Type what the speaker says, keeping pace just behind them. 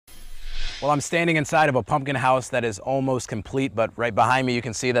Well, I'm standing inside of a pumpkin house that is almost complete, but right behind me you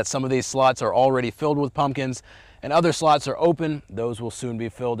can see that some of these slots are already filled with pumpkins and other slots are open. Those will soon be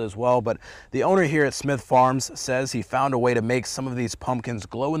filled as well. But the owner here at Smith Farms says he found a way to make some of these pumpkins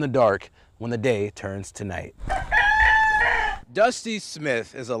glow in the dark when the day turns to night. Dusty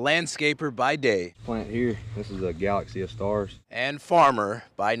Smith is a landscaper by day. Plant here, this is a galaxy of stars. And farmer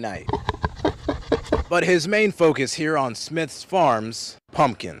by night. But his main focus here on Smith's Farms,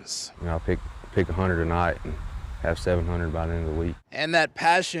 pumpkins. You know, I pick 100 a night and have 700 by the end of the week. And that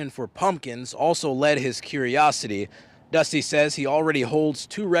passion for pumpkins also led his curiosity. Dusty says he already holds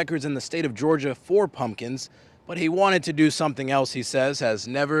 2 records in the state of Georgia for pumpkins, but he wanted to do something else he says has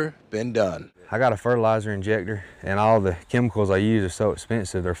never been done. I got a fertilizer injector, and all the chemicals I use are so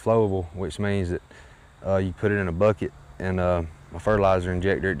expensive, they're flowable, which means that you put it in a bucket and my fertilizer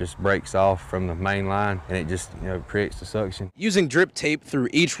injector, it just breaks off from the main line and it just, creates the suction. Using drip tape through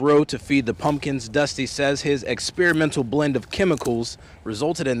each row to feed the pumpkins, Dusty says his experimental blend of chemicals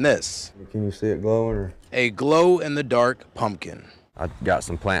resulted in this. Can you see it glowing? Or? A glow-in-the-dark pumpkin. I got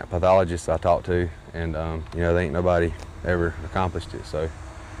some plant pathologists I talked to, and there ain't nobody ever accomplished it, so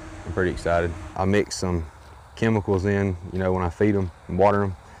I'm pretty excited. I mix some chemicals in, when I feed them and water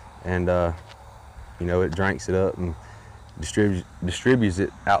them, and it drinks it up and distributes it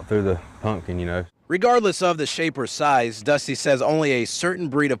out through the pumpkin, Regardless of the shape or size, Dusty says only a certain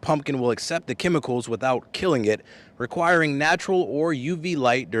breed of pumpkin will accept the chemicals without killing it, requiring natural or UV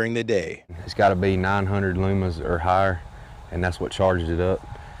light during the day. It's got to be 900 lumens or higher, and that's what charges it up.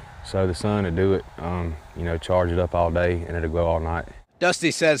 So the sun will do it, charge it up all day and it'll glow all night.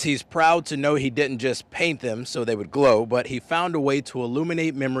 Dusty says he's proud to know he didn't just paint them so they would glow, but he found a way to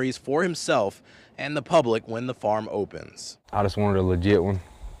illuminate memories for himself and the public when the farm opens. I just wanted a legit one.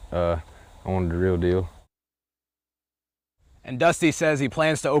 I wanted the real deal. And Dusty says he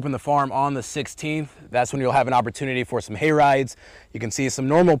plans to open the farm on the 16th. That's when you'll have an opportunity for some hay rides. You can see some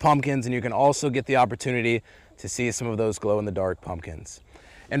normal pumpkins, and you can also get the opportunity to see some of those glow-in-the-dark pumpkins.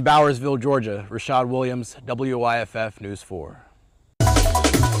 In Bowersville, Georgia, Rashad Williams, WYFF News 4.